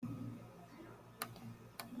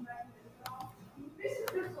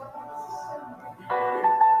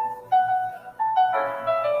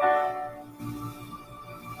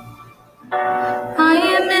I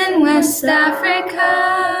am in West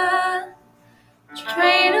Africa.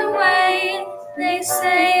 Trade away, they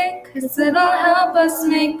say, 'cause it'll help us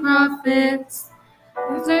make profits.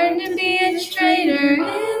 We've learned to be a trader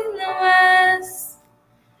in the West.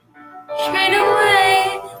 Trade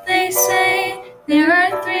away, they say, there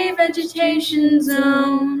are 3 vegetation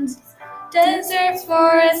zones: desert,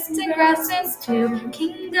 forest, and grasslands too.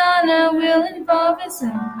 King Ghana will involve his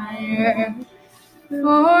empire,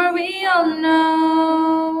 for we all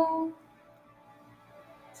know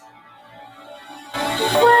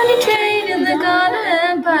when you trade in the Ghana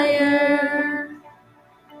Empire,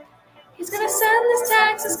 he's gonna send his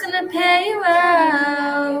taxes, gonna pay you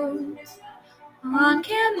out. On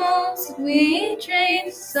camels we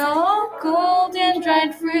trade, salt, gold, and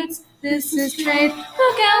dried fruits. This is trade.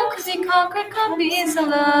 Look out, 'cause he conquered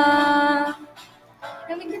Kambisala.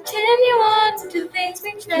 And we continue on to do things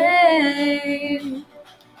we trade.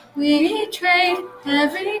 We trade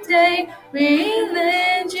every day.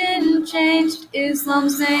 Religion changed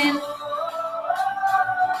Islam's name.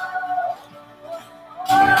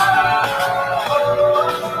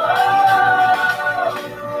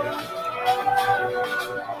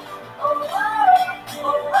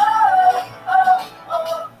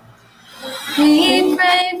 We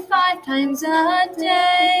pray 5 times a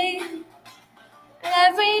day,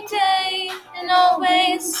 every day and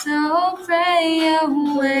always, so pray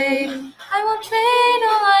away. I will trade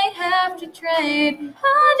all I have to trade.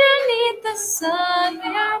 Underneath the sun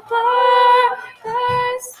we are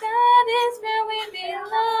brothers, that is where we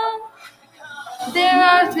belong. There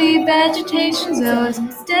are 3 vegetation zones: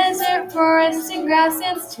 desert, forest, and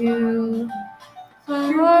grasslands too.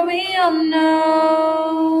 For we all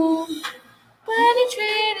know when you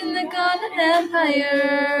trade in the Ghana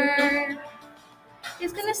Empire,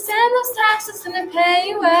 he's gonna send those taxes, gonna pay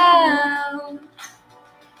you out.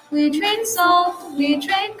 We trade salt, we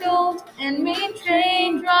trade gold, and we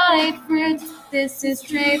trade dried fruits. This is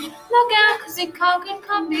trade. Look out, 'cause he conquered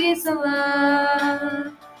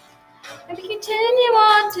Kambisala. And we continue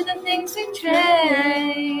on to the things we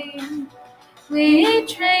trade. We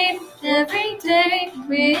trade every day.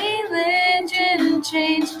 Religion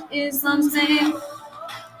changed Islam's name.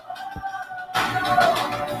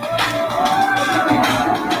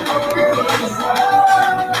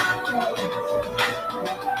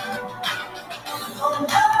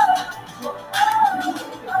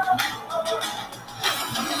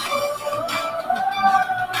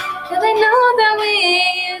 And I know that we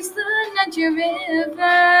use the Niger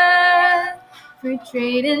River for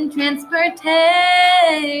trade and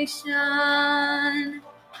transportation.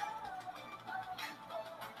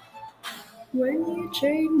 When you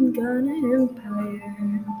trade in Ghana Empire,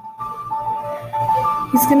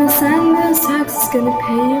 he's gonna send those taxes, gonna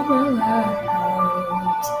pay you all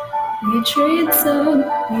out. We trade salt,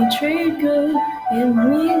 we trade gold, and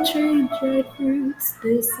we trade dried fruits.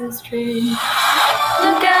 This is trade.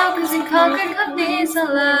 Look out, 'cause he conquered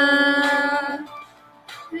Kambisala.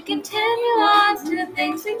 We continue on to the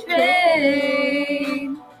things we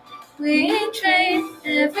trade. We trade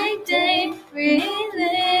every day.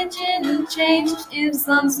 Religion changed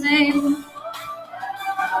Islam's name.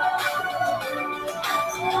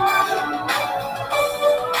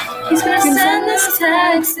 He's gonna send us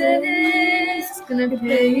taxes, gonna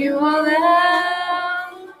pay you all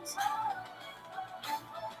out.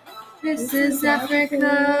 This is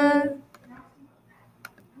Africa.